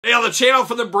Hey, on the channel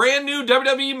for the brand new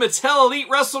WWE Mattel Elite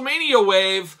WrestleMania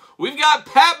wave, we've got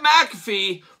Pat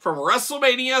McAfee from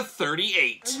WrestleMania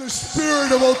 38. And the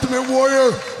spirit of Ultimate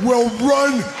Warrior will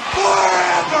run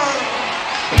forever!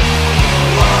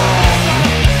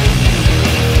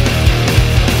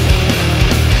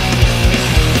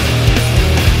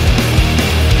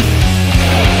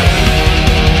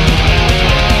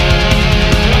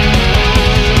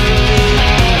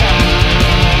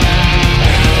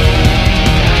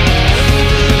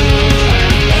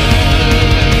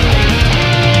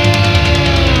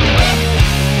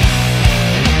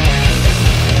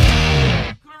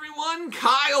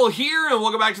 Here and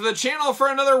welcome back to the channel for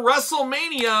another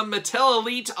WrestleMania Mattel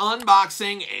Elite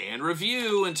unboxing and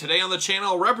review. And today on the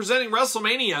channel, representing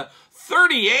WrestleMania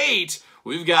 38,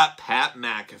 we've got Pat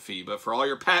McAfee. But for all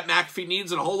your Pat McAfee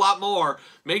needs and a whole lot more,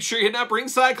 make sure you hit up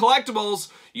Ringside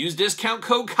Collectibles. Use discount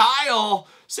code Kyle.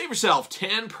 Save yourself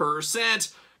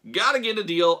 10%. Gotta get a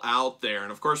deal out there.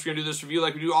 And of course, we're gonna do this review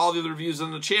like we do all the other reviews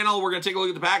on the channel. We're gonna take a look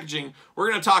at the packaging. We're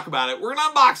gonna talk about it. We're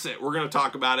gonna unbox it. We're gonna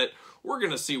talk about it. We're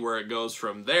going to see where it goes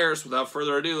from there. So without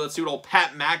further ado, let's see what old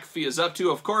Pat McAfee is up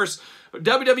to. Of course,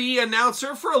 WWE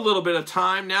announcer for a little bit of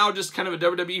time now, just kind of a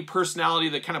WWE personality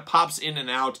that kind of pops in and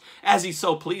out as he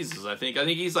so pleases, I think. I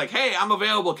think he's like, hey, I'm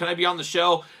available. Can I be on the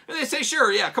show? And they say,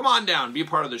 sure, yeah, come on down. Be a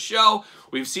part of the show.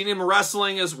 We've seen him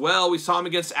wrestling as well. We saw him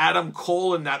against Adam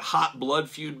Cole in that hot blood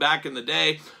feud back in the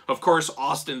day. Of course,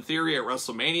 Austin Theory at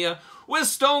WrestleMania. With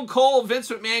Stone Cold,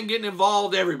 Vince McMahon getting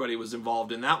involved. Everybody was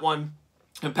involved in that one.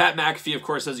 And Pat McAfee, of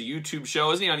course, has a YouTube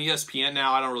show. Isn't he on ESPN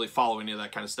now? I don't really follow any of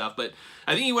that kind of stuff. But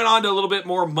I think he went on to a little bit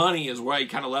more money is why he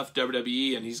kind of left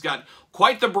WWE. And he's got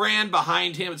quite the brand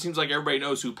behind him. It seems like everybody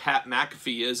knows who Pat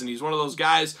McAfee is. And he's one of those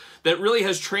guys that really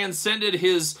has transcended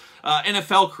his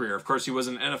NFL career. Of course, he was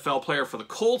an NFL player for the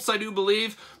Colts, I do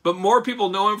believe. But more people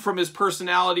know him from his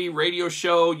personality, radio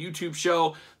show, YouTube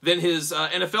show, than his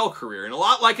NFL career. And a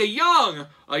lot like a young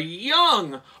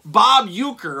Bob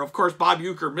Uecker. Of course, Bob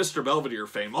Uecker, Mr. Belvedere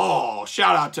fame. Oh,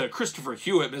 shout out to Christopher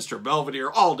Hewitt, Mr. Belvedere,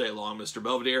 all day long, Mr.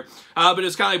 Belvedere. But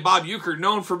it's kind of like Bob Uecker,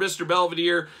 known for Mr.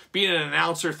 Belvedere, being an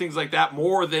announcer, things like that,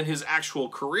 more than his actual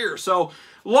career. So,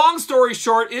 long story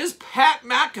short, is Pat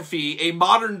McAfee a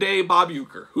modern-day Bob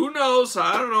Uecker? Who knows?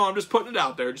 I don't know. I'm just putting it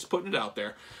out there.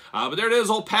 But there it is,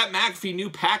 old Pat McAfee, new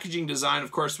packaging design.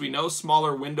 Of course, we know,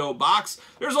 smaller window box.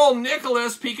 There's old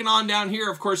Nicholas peeking on down here.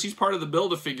 Of course, he's part of the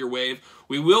Build-A-Figure wave.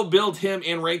 We will build him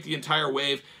and rank the entire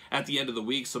wave at the end of the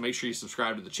week, so make sure you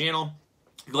subscribe to the channel.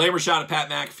 Glamour shot of Pat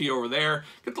McAfee over there.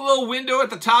 Get the little window at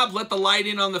the top. Let the light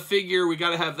in on the figure. We got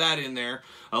to have that in there.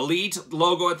 Elite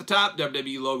logo at the top.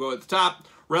 WWE logo at the top.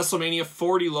 WrestleMania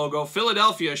 40 logo.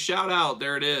 Philadelphia, shout out.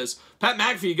 There it is. Pat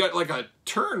McAfee got like a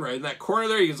turn right in that corner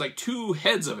there. He has like two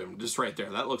heads of him just right there.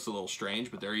 That looks a little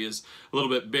strange, but there he is a little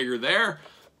bit bigger there.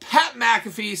 Pat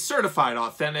McAfee, certified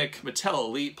authentic. Mattel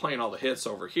Elite playing all the hits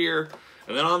over here.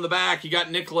 And then on the back, you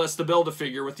got Nicholas, the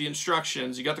Build-A-Figure with the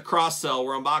instructions. You got the cross-sell.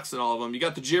 We're unboxing all of them. You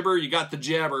got the jibber. You got the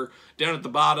jabber. Down at the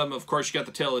bottom, of course, you got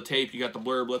the tail of the tape. You got the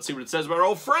blurb. Let's see what it says about our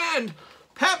old friend,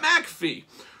 Pat McAfee.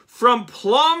 From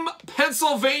Plum,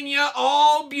 Pennsylvania,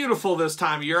 all beautiful this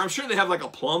time of year. I'm sure they have like a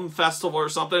plum festival or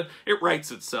something. It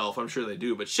writes itself. I'm sure they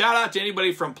do. But shout out to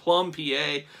anybody from Plum, PA.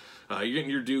 You're getting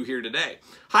your due here today.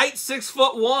 Height,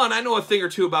 6'1". I know a thing or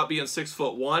two about being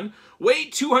 6'1".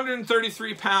 Weight,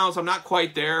 233 pounds. I'm not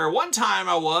quite there. One time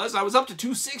I was up to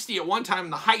 260 at one time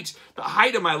in the height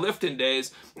of my lifting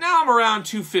days. Now I'm around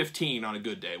 215 on a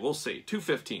good day. We'll see.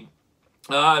 215.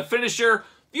 Finisher,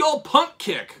 the old punt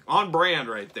kick on brand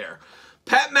right there.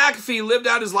 Pat McAfee lived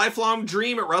out his lifelong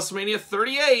dream at WrestleMania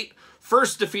 38.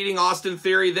 First defeating Austin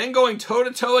Theory, then going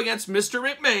toe-to-toe against Mr.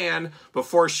 McMahon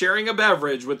before sharing a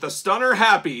beverage with the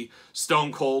stunner-happy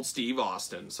Stone Cold Steve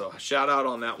Austin. So shout out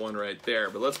on that one right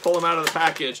there. But let's pull him out of the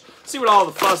package, see what all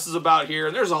the fuss is about here.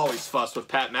 And there's always fuss with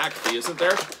Pat McAfee, isn't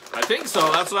there? I think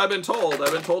so. That's what I've been told.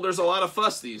 I've been told there's a lot of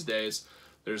fuss these days.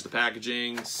 There's the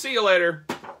packaging. See you later.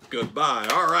 Goodbye.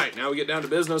 All right, now we get down to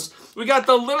business. We got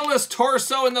the littlest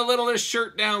torso and the littlest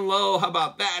shirt down low. How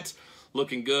about that?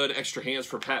 Looking good. Extra hands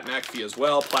for Pat McAfee as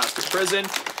well. Plastic prison.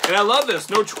 And I love this.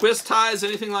 No twist ties,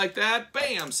 anything like that.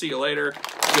 Bam. See you later.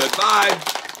 Goodbye.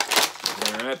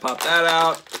 All right, pop that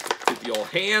out. Get the old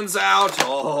hands out.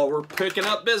 Oh, we're picking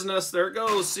up business. There it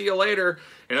goes. See you later.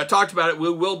 And I talked about it.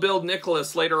 We will build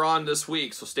Nicholas later on this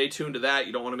week, so stay tuned to that.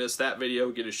 You don't want to miss that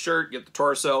video. Get his shirt, get the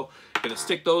torso. Going to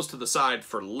stick those to the side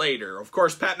for later. Of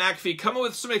course, Pat McAfee coming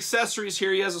with some accessories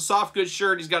here. He has a soft goods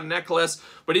shirt. He's got a necklace,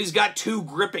 but he's got 2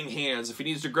 gripping hands. If he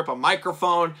needs to grip a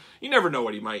microphone, you never know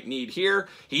what he might need here.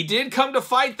 He did come to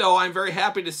fight, though. I'm very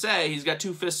happy to say he's got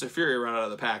 2 Fists of Fury right out of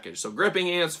the package. So gripping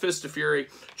hands, Fist of Fury,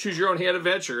 choose your own hand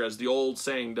adventure, as the old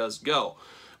saying does go.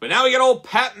 But now we got old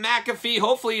Pat McAfee.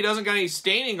 Hopefully he doesn't got any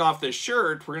staining off this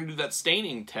shirt. We're going to do that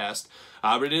staining test.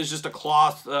 But it is just a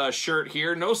cloth shirt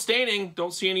here. No staining.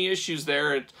 Don't see any issues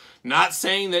there. It's not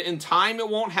saying that in time it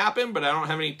won't happen, but I don't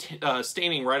have any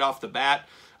staining right off the bat.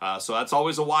 So that's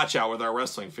always a watch out with our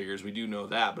wrestling figures. We do know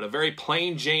that. But a very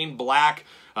plain Jane black,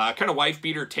 kind of wife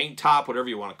beater tank top, whatever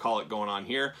you want to call it, going on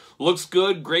here. Looks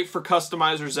good. Great for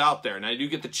customizers out there. And I do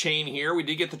get the chain here. We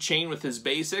did get the chain with his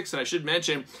basics. And I should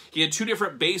mention, he had 2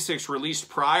 different basics released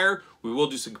prior. We will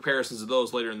do some comparisons of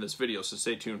those later in this video, so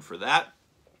stay tuned for that.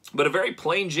 But a very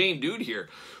plain Jane dude here.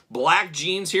 Black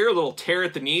jeans here, a little tear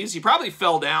at the knees. He probably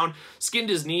fell down, skinned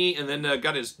his knee, and then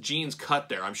got his jeans cut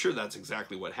there. I'm sure that's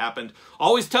exactly what happened.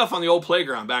 Always tough on the old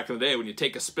playground back in the day when you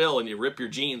take a spill and you rip your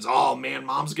jeans. Oh, man,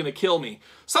 mom's going to kill me.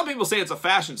 Some people say it's a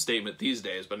fashion statement these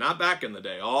days, but not back in the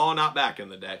day. Oh, not back in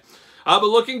the day. But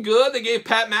looking good. They gave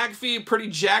Pat McAfee a pretty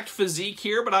jacked physique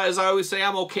here, but as I always say,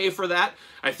 I'm okay for that.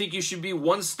 I think you should be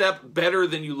one step better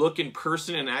than you look in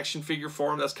person in action figure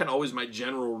form. That's kind of always my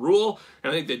general rule,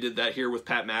 and I think they did that here with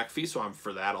Pat McAfee, so I'm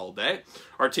for that all day.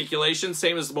 Articulation,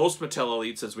 same as most Mattel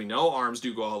Elites, as we know. Arms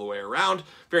do go all the way around.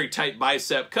 Very tight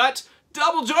bicep cut.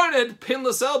 Double jointed,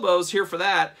 pinless elbows here for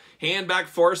that. Hand back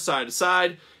forth, side to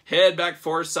side. Head back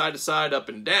forth, side to side, up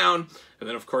and down. And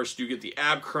then, of course, you get the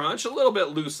ab crunch. A little bit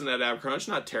loose in that ab crunch.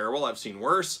 Not terrible. I've seen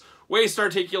worse. Waist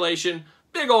articulation.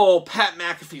 Big old Pat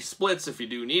McAfee splits if you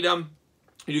do need them.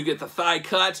 You do get the thigh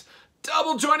cut.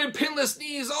 Double jointed pinless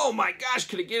knees. Oh my gosh,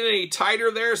 could it get any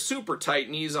tighter there? Super tight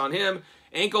knees on him.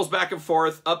 Ankles back and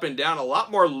forth, up and down. A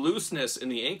lot more looseness in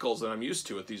the ankles than I'm used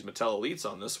to with these Mattel Elites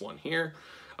on this one here.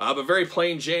 But very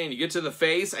plain Jane. You get to the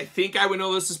face. I think I would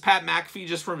know this is Pat McAfee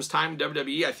just from his time in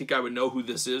WWE. I think I would know who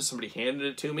this is. Somebody handed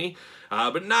it to me.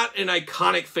 But not an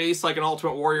iconic face like an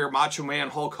Ultimate Warrior, Macho Man,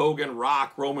 Hulk Hogan,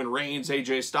 Rock, Roman Reigns,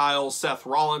 AJ Styles, Seth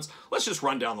Rollins. Let's just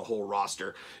run down the whole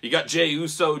roster. You got Jey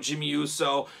Uso, Jimmy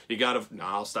Uso. You got no,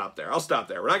 I'll stop there. I'll stop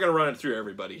there. We're not going to run it through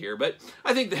everybody here. But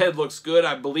I think the head looks good.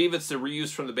 I believe it's the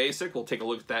reuse from the basic. We'll take a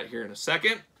look at that here in a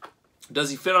second.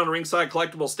 Does he fit on a ringside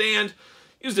collectible stand?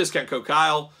 Use discount code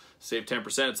Kyle. Save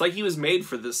 10%. It's like he was made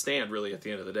for this stand, really, at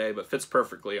the end of the day, but fits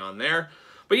perfectly on there.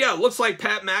 But yeah, it looks like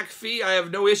Pat McAfee. I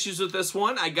have no issues with this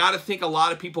one. I got to think a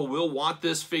lot of people will want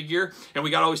this figure, and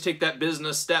we got to always take that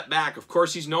business step back. Of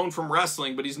course, he's known from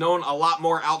wrestling, but he's known a lot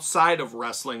more outside of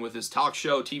wrestling with his talk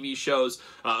show, TV shows,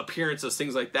 appearances,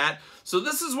 things like that. So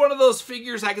this is one of those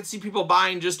figures I could see people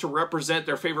buying just to represent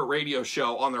their favorite radio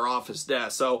show on their office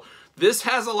desk. So this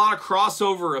has a lot of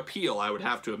crossover appeal, I would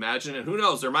have to imagine. And who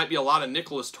knows, there might be a lot of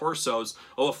Nicholas torsos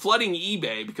flooding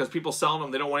eBay because people selling them,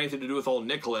 they don't want anything to do with old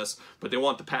Nicholas, but they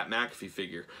want the Pat McAfee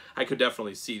figure. I could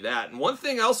definitely see that. And one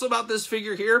thing else about this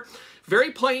figure here,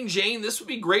 very plain Jane. This would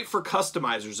be great for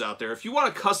customizers out there. If you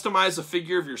want to customize a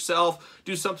figure of yourself,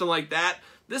 do something like that,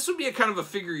 this would be a kind of a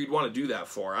figure you'd want to do that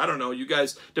for. I don't know, you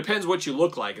guys, depends what you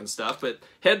look like and stuff, but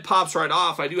head pops right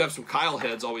off. I do have some Kyle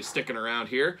heads always sticking around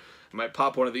here. I might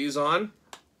pop one of these on.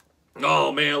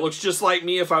 Oh man, it looks just like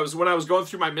me when I was going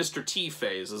through my Mr. T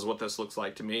phase is what this looks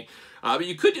like to me. But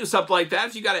you could do something like that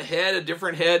if you got a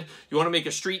different head, you want to make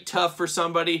a street tough for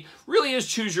somebody. Really is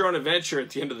choose your own adventure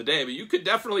at the end of the day, but you could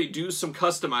definitely do some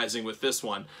customizing with this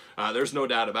one. There's no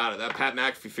doubt about it. That Pat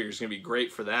McAfee figure is going to be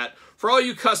great for that. For all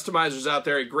you customizers out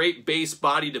there, a great base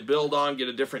body to build on, get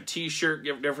a different t-shirt,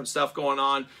 get different stuff going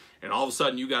on. And all of a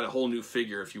sudden, you got a whole new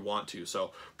figure if you want to.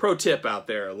 So, pro tip out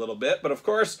there a little bit. But, of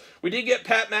course, we did get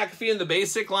Pat McAfee in the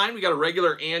basic line. We got a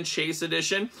regular and Chase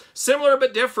edition. Similar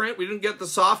but different. We didn't get the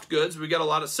soft goods. We got a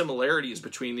lot of similarities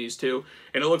between these two.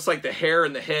 And it looks like the hair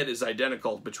and the head is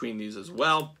identical between these as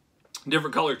well.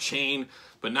 Different color chain,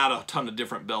 but not a ton of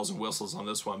different bells and whistles on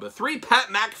this one. But 3 Pat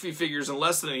McAfee figures in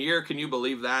less than a year. Can you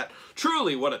believe that?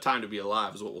 Truly, what a time to be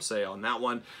alive is what we'll say on that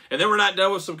one. And then we're not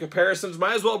done with some comparisons.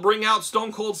 Might as well bring out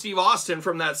Stone Cold Steve Austin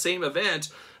from that same event.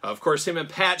 Of course, him and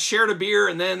Pat shared a beer,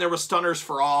 and then there was Stunners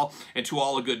for All, and To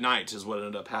All a Good Night is what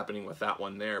ended up happening with that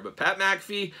one there. But Pat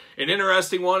McAfee, an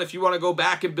interesting one. If you want to go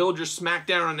back and build your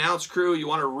SmackDown announce crew, you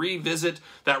want to revisit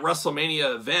that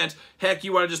WrestleMania event, heck,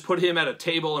 you want to just put him at a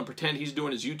table and pretend he's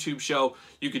doing his YouTube show,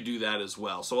 you could do that as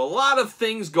well. So a lot of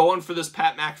things going for this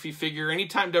Pat McAfee figure.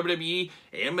 Anytime WWE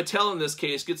and Mattel in this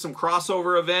case get some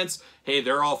crossover events, hey,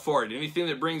 they're all for it. Anything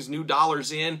that brings new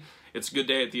dollars in, it's a good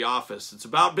day at the office. It's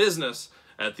about business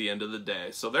at the end of the day.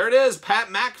 So there it is, Pat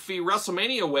McAfee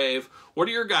WrestleMania wave. What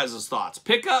are your guys' thoughts?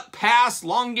 Pick up, pass,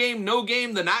 long game, no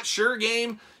game, the not sure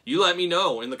game? You let me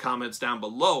know in the comments down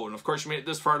below. And of course, you made it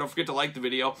this far, don't forget to like the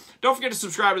video. Don't forget to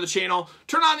subscribe to the channel.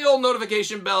 Turn on the old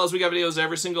notification bell as we got videos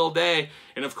every single day.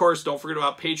 And of course, don't forget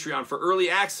about Patreon for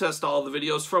early access to all the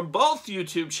videos from both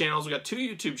YouTube channels. We got 2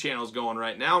 YouTube channels going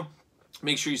right now.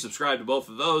 Make sure you subscribe to both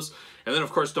of those. And then,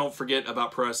 of course, don't forget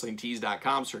about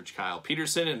ProWrestlingTees.com. Search Kyle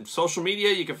Peterson. And social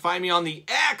media, you can find me on the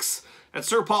X at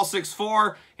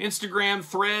SirPaul64, Instagram,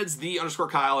 Threads,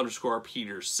 _Kyle_Peterson.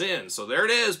 So there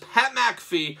it is, Pat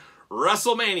McAfee,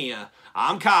 WrestleMania.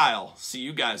 I'm Kyle. See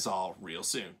you guys all real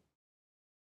soon.